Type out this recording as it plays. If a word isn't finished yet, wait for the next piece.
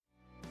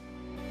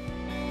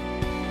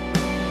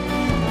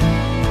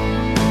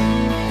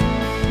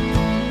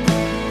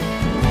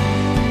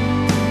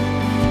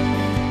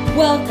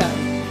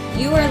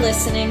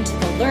listening to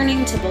the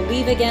Learning to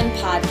Believe Again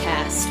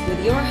podcast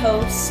with your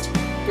host,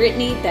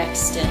 Brittany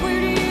Bexton.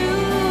 Where do you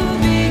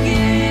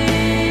begin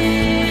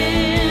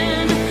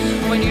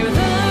when you're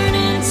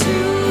learning to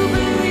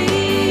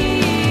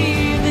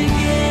believe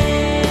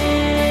again?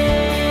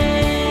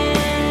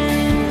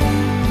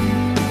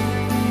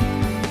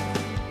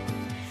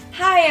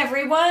 Hi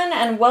everyone,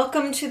 and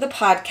welcome to the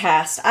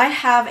podcast. I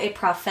have a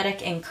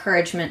prophetic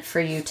encouragement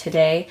for you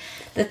today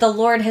that the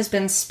Lord has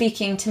been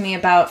speaking to me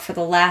about for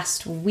the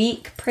last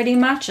week pretty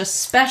much,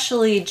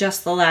 especially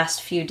just the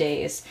last few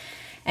days.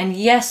 And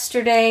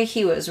yesterday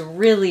he was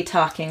really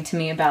talking to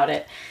me about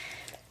it.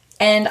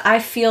 And I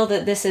feel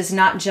that this is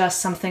not just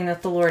something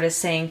that the Lord is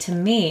saying to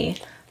me,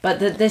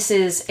 but that this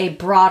is a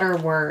broader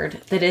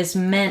word that is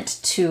meant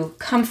to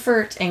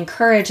comfort,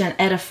 encourage, and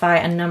edify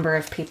a number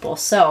of people.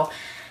 So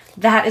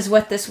that is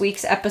what this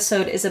week's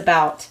episode is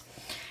about.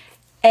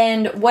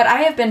 And what I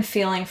have been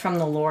feeling from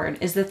the Lord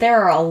is that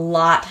there are a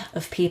lot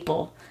of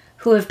people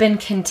who have been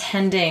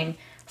contending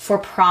for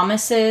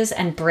promises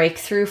and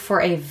breakthrough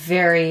for a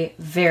very,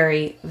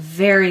 very,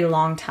 very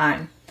long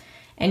time.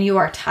 And you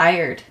are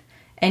tired.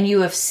 And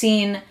you have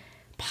seen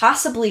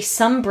possibly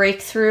some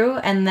breakthrough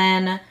and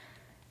then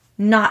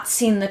not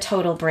seen the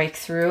total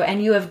breakthrough.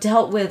 And you have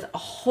dealt with a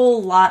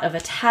whole lot of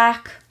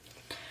attack.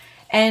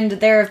 And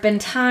there have been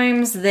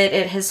times that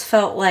it has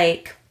felt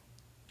like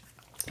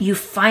you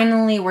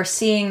finally were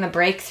seeing the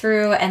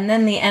breakthrough, and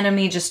then the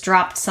enemy just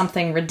dropped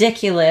something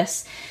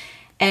ridiculous,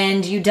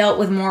 and you dealt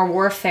with more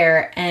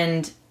warfare,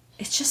 and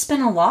it's just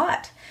been a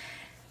lot.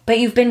 But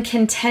you've been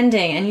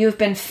contending, and you've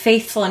been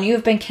faithful, and you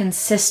have been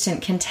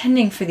consistent,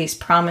 contending for these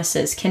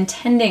promises,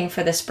 contending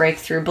for this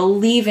breakthrough,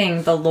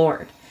 believing the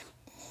Lord.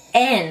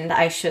 And,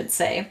 I should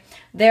say,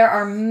 there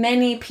are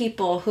many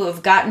people who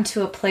have gotten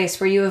to a place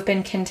where you have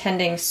been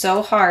contending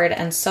so hard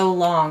and so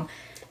long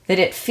that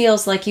it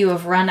feels like you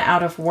have run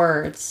out of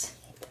words,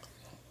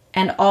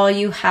 and all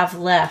you have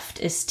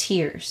left is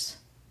tears.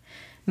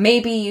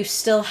 Maybe you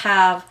still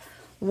have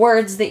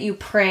words that you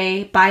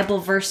pray, Bible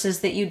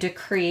verses that you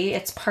decree.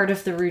 It's part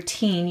of the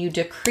routine. You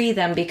decree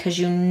them because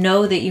you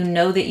know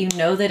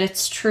that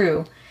it's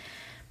true.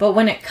 But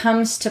when it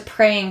comes to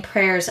praying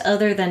prayers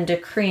other than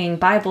decreeing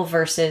Bible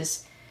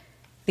verses,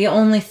 the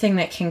only thing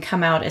that can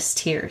come out is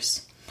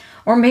tears.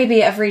 Or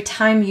maybe every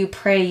time you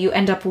pray, you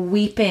end up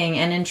weeping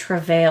and in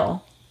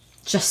travail,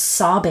 just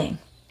sobbing.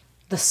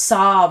 The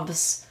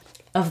sobs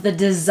of the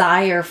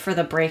desire for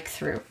the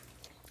breakthrough.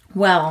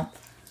 Well,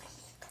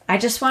 I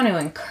just want to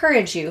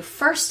encourage you,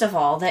 first of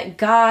all, that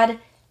God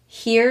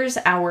hears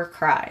our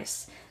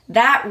cries.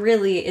 That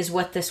really is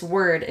what this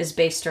word is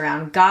based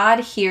around. God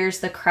hears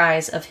the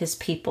cries of his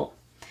people.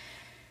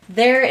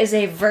 There is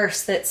a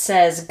verse that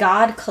says,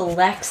 God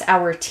collects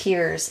our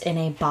tears in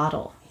a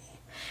bottle.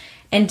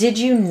 And did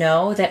you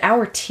know that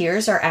our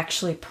tears are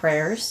actually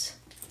prayers?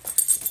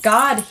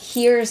 God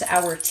hears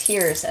our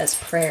tears as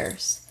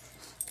prayers.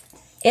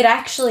 It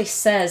actually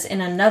says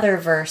in another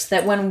verse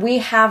that when we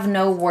have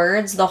no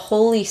words, the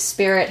Holy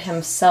Spirit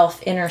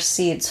himself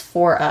intercedes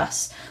for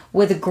us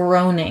with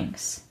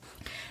groanings.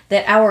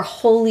 That our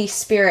Holy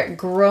Spirit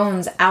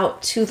groans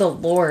out to the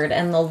Lord,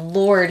 and the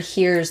Lord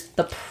hears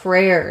the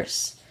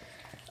prayers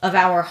of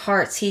our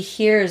hearts. He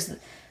hears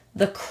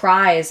the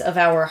cries of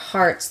our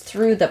hearts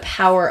through the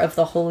power of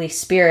the Holy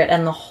Spirit,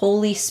 and the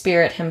Holy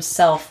Spirit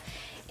himself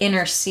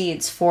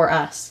intercedes for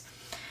us.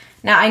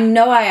 Now, I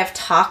know I have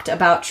talked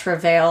about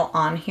travail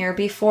on here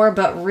before,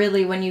 but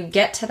really when you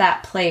get to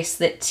that place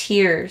that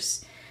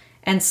tears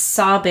and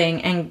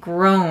sobbing and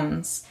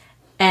groans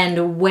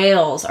and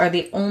wails are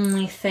the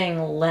only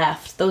thing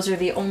left, those are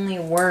the only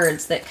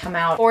words that come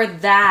out, or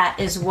that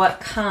is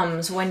what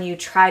comes when you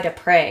try to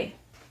pray.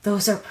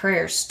 Those are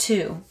prayers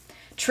too.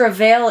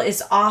 Travail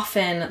is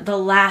often the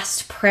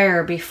last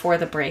prayer before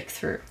the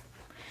breakthrough.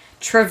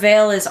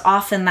 Travail is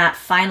often that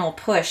final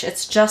push.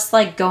 It's just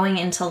like going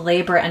into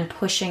labor and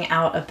pushing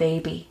out a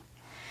baby.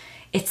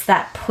 It's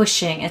that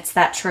pushing, it's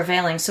that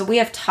travailing. So we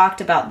have talked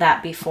about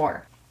that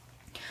before.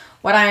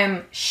 What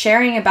I'm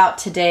sharing about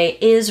today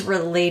is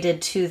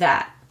related to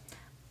that.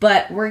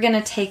 But we're going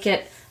to take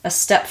it a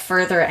step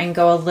further and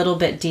go a little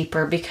bit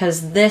deeper,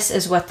 because this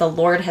is what the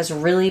Lord has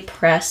really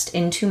pressed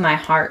into my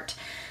heart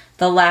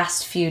the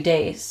last few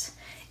days,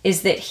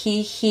 is that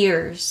he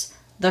hears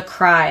the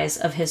cries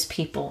of his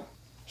people.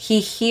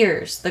 He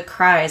hears the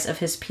cries of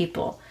his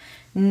people,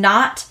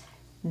 not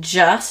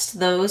just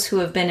those who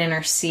have been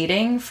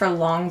interceding for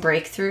long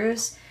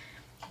breakthroughs,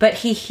 but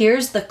he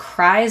hears the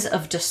cries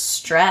of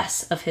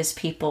distress of his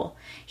people.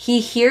 He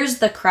hears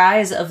the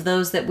cries of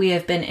those that we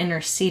have been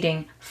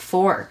interceding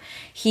for.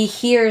 He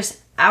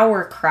hears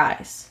our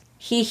cries.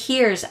 He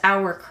hears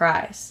our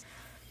cries.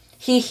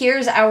 He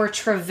hears our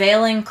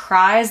travailing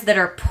cries that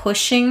are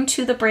pushing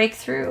to the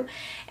breakthrough,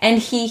 and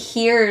he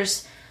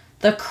hears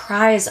the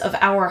cries of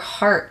our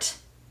heart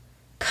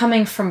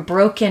coming from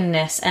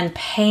brokenness and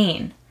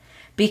pain,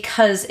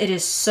 because it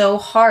is so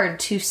hard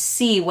to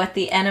see what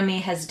the enemy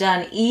has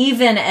done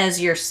even as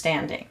you're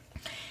standing.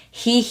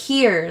 He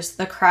hears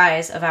the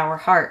cries of our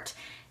heart,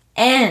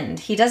 and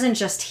he doesn't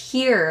just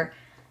hear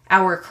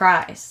our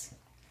cries.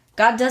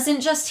 God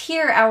doesn't just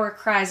hear our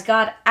cries,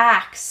 God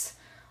acts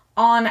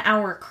on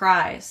our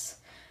cries.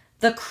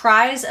 The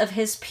cries of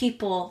his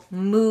people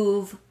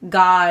move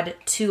God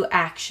to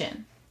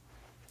action.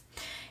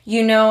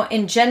 You know,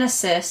 in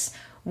Genesis,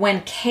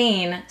 when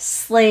Cain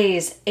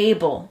slays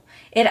Abel,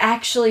 it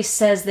actually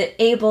says that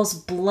Abel's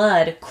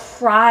blood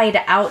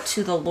cried out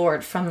to the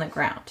Lord from the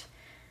ground.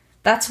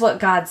 That's what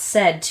God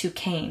said to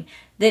Cain,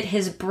 that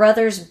his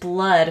brother's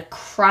blood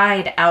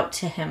cried out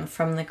to him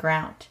from the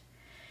ground.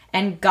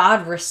 And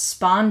God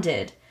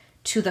responded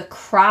to the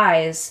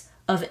cries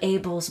of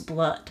Abel's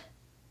blood.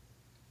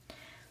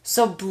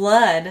 So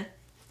blood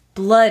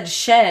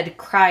shed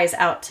cries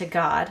out to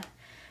God.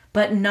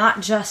 But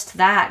not just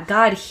that.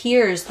 God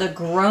hears the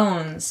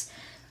groans,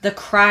 the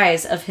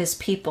cries of his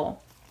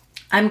people.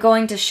 I'm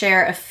going to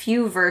share a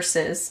few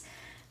verses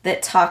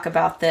that talk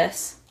about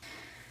this.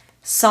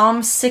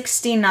 Psalm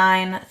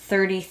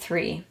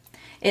 69:33.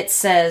 It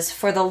says,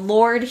 "For the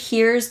Lord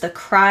hears the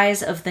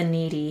cries of the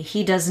needy.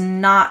 He does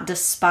not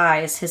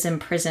despise his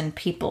imprisoned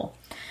people."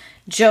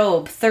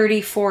 Job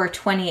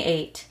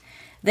 34:28.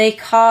 They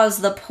cause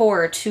the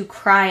poor to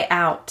cry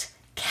out,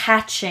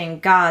 catching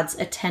God's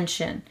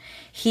attention.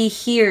 He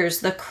hears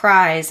the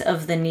cries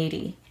of the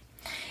needy.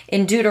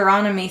 In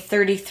Deuteronomy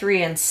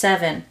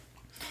 33:7,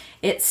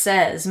 it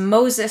says,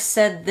 Moses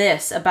said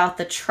this about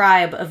the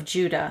tribe of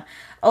Judah.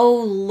 O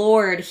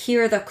Lord,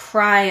 hear the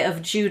cry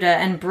of Judah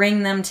and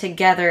bring them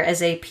together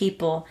as a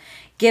people.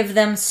 Give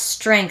them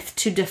strength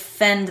to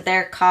defend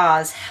their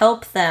cause.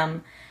 Help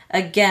them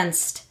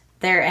against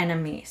their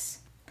enemies.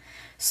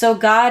 So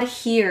God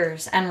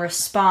hears and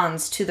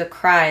responds to the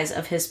cries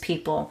of his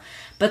people.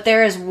 But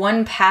there is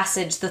one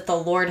passage that the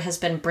Lord has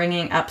been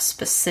bringing up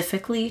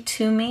specifically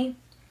to me.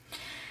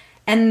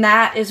 And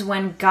that is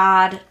when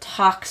God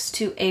talks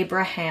to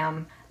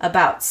Abraham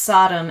about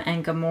Sodom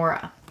and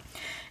Gomorrah.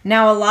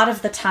 Now, a lot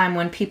of the time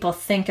when people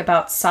think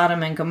about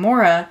Sodom and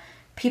Gomorrah,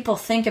 people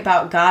think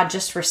about God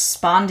just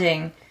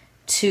responding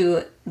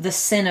to the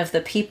sin of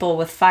the people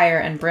with fire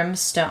and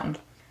brimstone.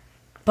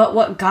 But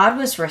what God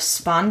was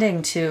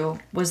responding to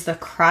was the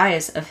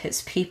cries of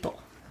his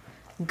people.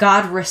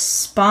 God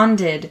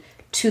responded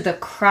to the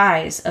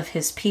cries of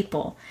his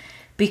people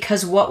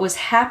because what was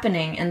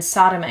happening in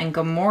Sodom and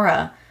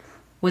Gomorrah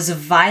was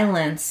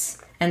violence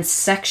and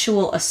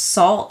sexual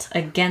assault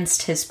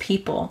against his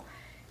people.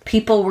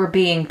 People were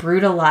being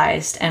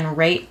brutalized and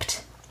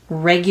raped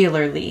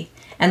regularly,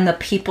 and the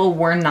people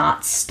were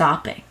not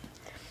stopping.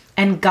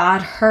 And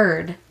God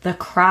heard the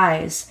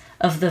cries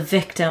of the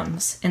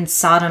victims in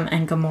Sodom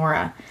and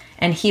Gomorrah,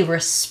 and he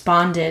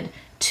responded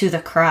to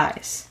the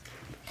cries.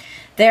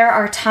 There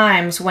are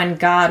times when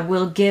God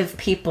will give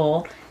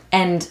people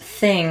and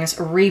things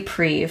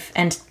reprieve,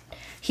 and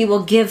he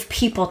will give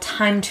people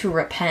time to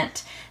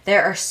repent.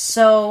 There are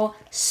so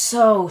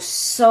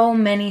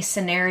many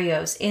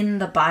scenarios in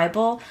the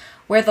Bible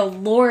where the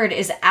Lord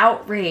is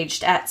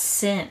outraged at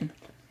sin.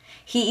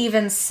 He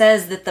even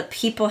says that the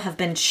people have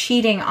been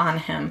cheating on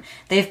him.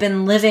 They've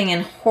been living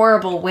in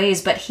horrible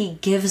ways, but he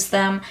gives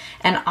them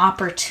an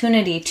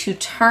opportunity to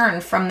turn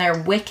from their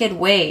wicked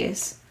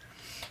ways,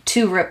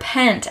 to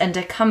repent and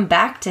to come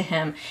back to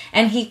him,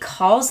 and he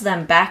calls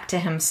them back to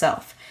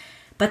himself.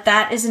 But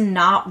that is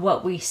not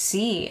what we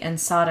see in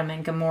Sodom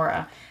and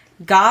Gomorrah.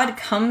 God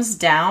comes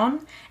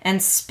down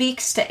and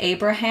speaks to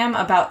Abraham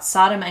about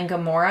Sodom and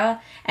Gomorrah,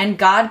 and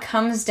God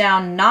comes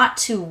down not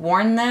to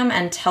warn them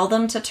and tell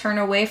them to turn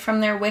away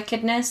from their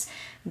wickedness.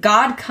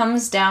 God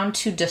comes down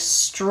to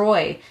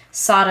destroy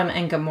Sodom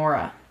and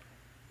Gomorrah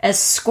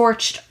as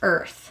scorched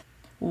earth.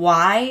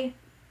 Why?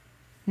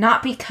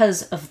 Not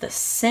because of the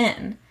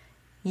sin.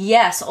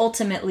 Yes,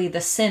 ultimately the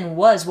sin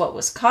was what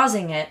was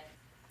causing it,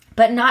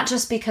 but not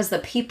just because the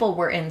people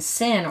were in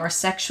sin or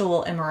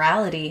sexual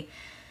immorality.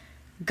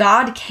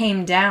 God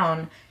came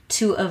down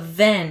to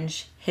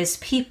avenge his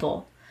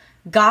people.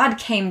 God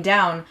came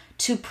down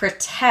to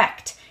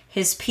protect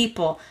his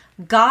people.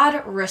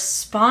 God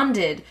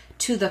responded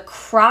to the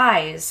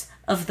cries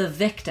of the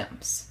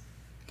victims.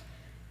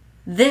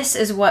 This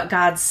is what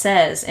God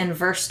says in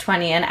verse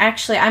 20. And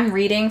actually, I'm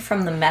reading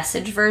from the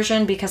Message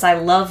version because I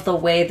love the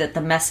way that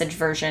the Message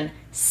version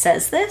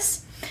says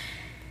this.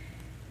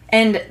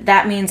 And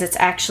that means it's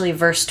actually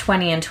verse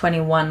 20 and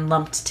 21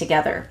 lumped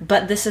together.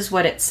 But this is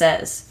what it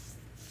says.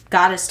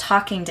 God is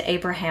talking to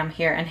Abraham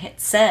here, and it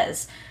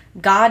says,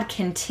 God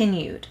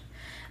continued,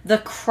 "The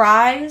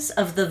cries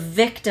of the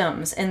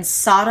victims in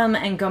Sodom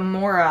and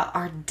Gomorrah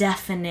are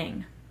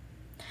deafening.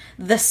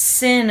 The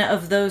sin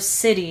of those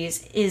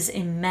cities is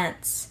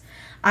immense.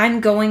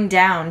 I'm going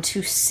down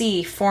to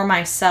see for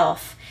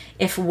myself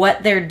if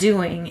what they're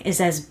doing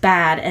is as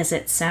bad as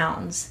it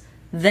sounds.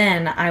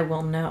 Then I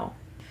will know."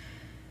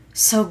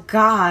 So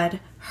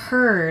God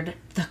heard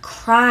the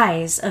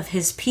cries of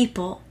his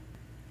people.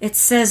 It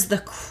says the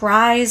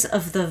cries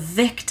of the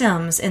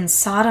victims in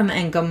Sodom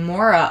and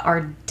Gomorrah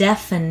are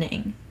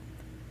deafening.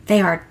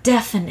 They are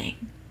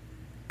deafening.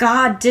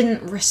 God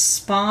didn't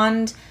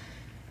respond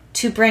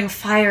to bring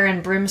fire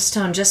and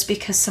brimstone just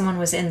because someone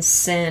was in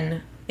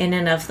sin in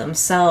and of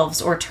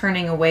themselves or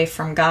turning away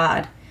from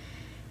God.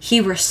 He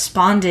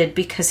responded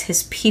because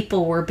his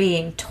people were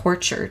being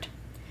tortured.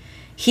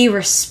 He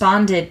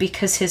responded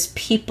because his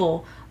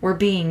people were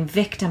being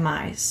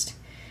victimized.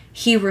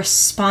 He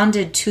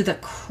responded to the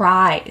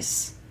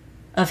cries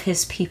of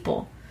his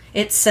people.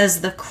 It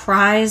says the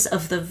cries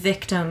of the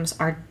victims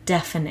are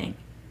deafening.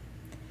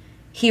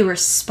 He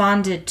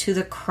responded to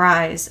the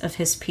cries of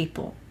his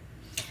people.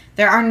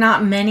 There are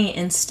not many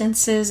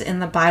instances in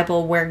the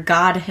Bible where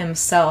God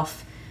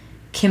himself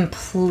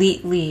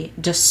completely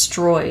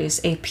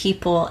destroys a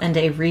people and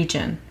a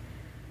region.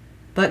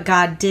 But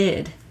God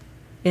did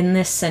in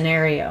this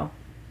scenario.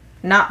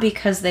 Not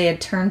because they had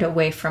turned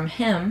away from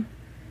him,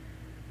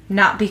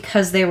 not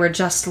because they were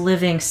just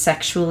living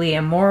sexually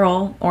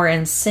immoral or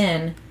in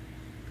sin,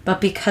 but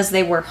because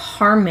they were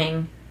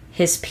harming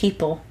his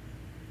people,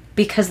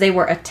 because they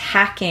were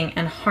attacking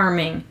and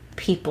harming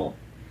people.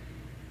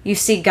 You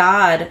see,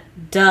 God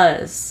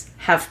does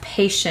have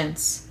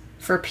patience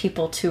for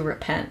people to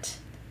repent,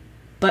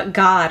 but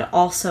God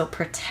also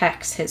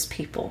protects his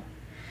people.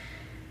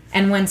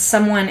 And when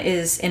someone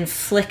is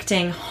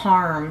inflicting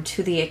harm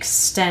to the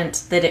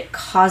extent that it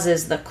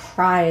causes the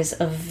cries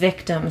of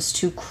victims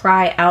to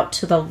cry out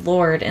to the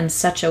Lord in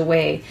such a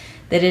way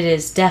that it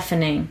is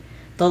deafening,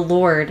 the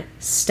Lord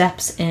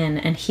steps in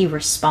and he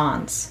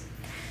responds.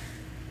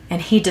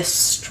 And he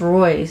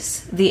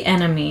destroys the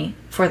enemy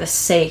for the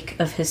sake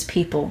of his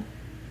people.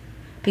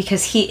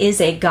 Because he is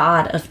a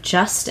God of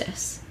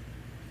justice.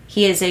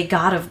 He is a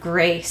God of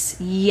grace.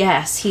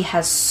 Yes, he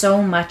has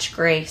so much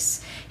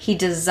grace. He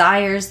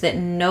desires that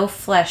no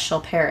flesh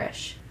shall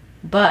perish.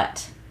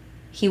 But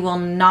he will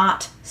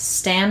not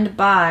stand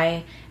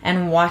by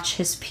and watch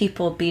his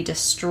people be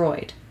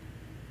destroyed.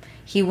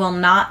 He will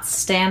not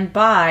stand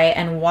by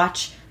and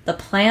watch the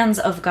plans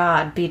of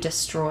God be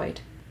destroyed.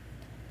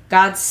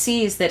 God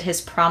sees that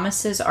his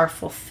promises are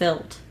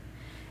fulfilled,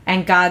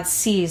 and God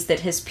sees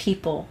that his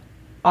people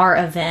are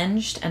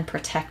avenged and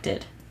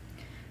protected.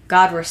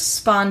 God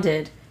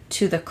responded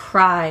to the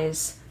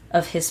cries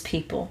of his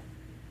people,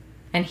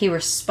 and he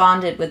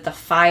responded with the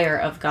fire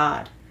of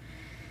God.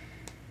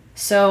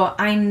 So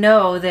I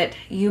know that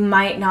you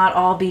might not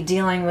all be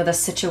dealing with a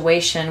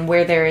situation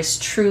where there is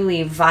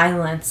truly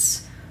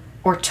violence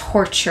or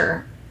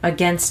torture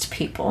against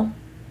people.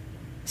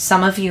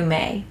 Some of you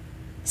may.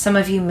 Some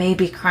of you may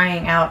be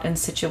crying out in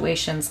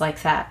situations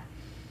like that.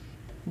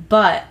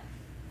 But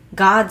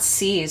God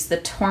sees the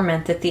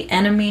torment that the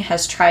enemy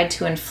has tried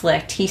to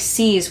inflict. He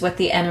sees what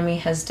the enemy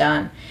has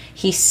done.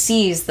 He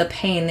sees the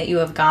pain that you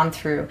have gone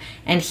through,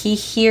 and he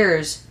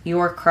hears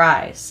your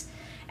cries.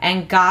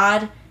 And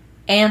God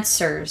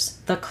answers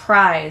the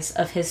cries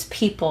of his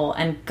people,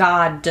 and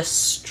God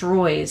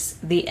destroys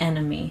the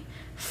enemy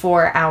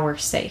for our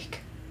sake.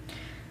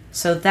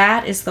 So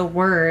that is the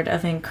word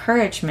of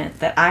encouragement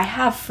that I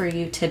have for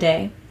you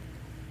today.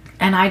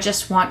 And I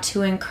just want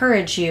to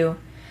encourage you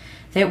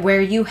that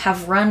where you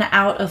have run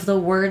out of the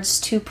words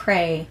to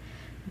pray,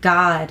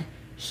 God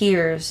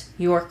hears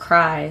your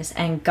cries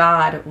and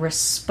God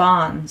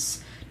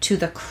responds to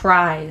the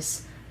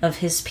cries of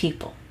his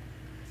people.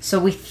 So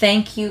we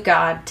thank you,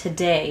 God,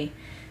 today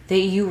that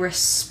you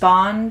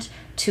respond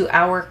to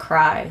our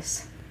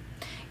cries.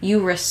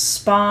 You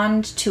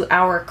respond to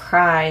our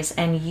cries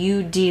and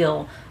you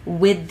deal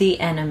with the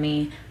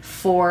enemy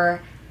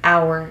for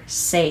our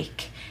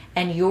sake.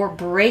 And your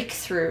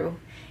breakthrough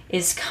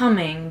is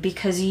coming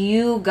because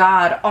you,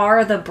 God,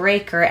 are the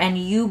breaker and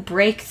you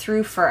break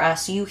through for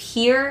us. You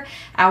hear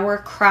our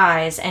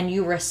cries and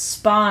you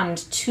respond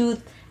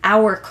to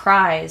our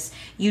cries.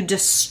 You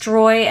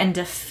destroy and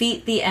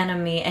defeat the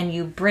enemy and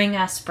you bring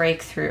us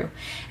breakthrough.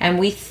 And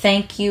we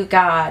thank you,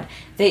 God,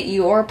 that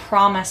your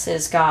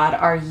promises, God,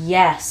 are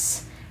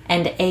yes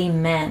and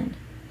amen.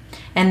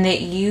 And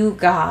that you,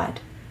 God,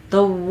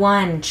 the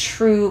one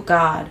true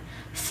God,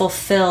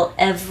 fulfill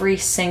every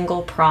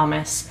single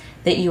promise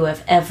that you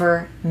have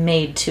ever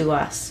made to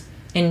us.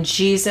 In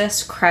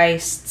Jesus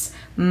Christ's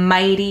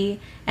mighty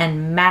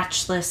and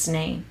matchless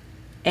name,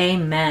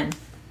 amen.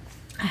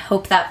 I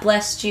hope that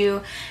blessed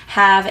you.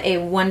 Have a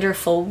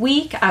wonderful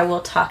week. I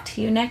will talk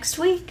to you next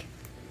week.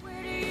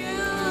 Where do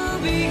you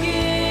begin?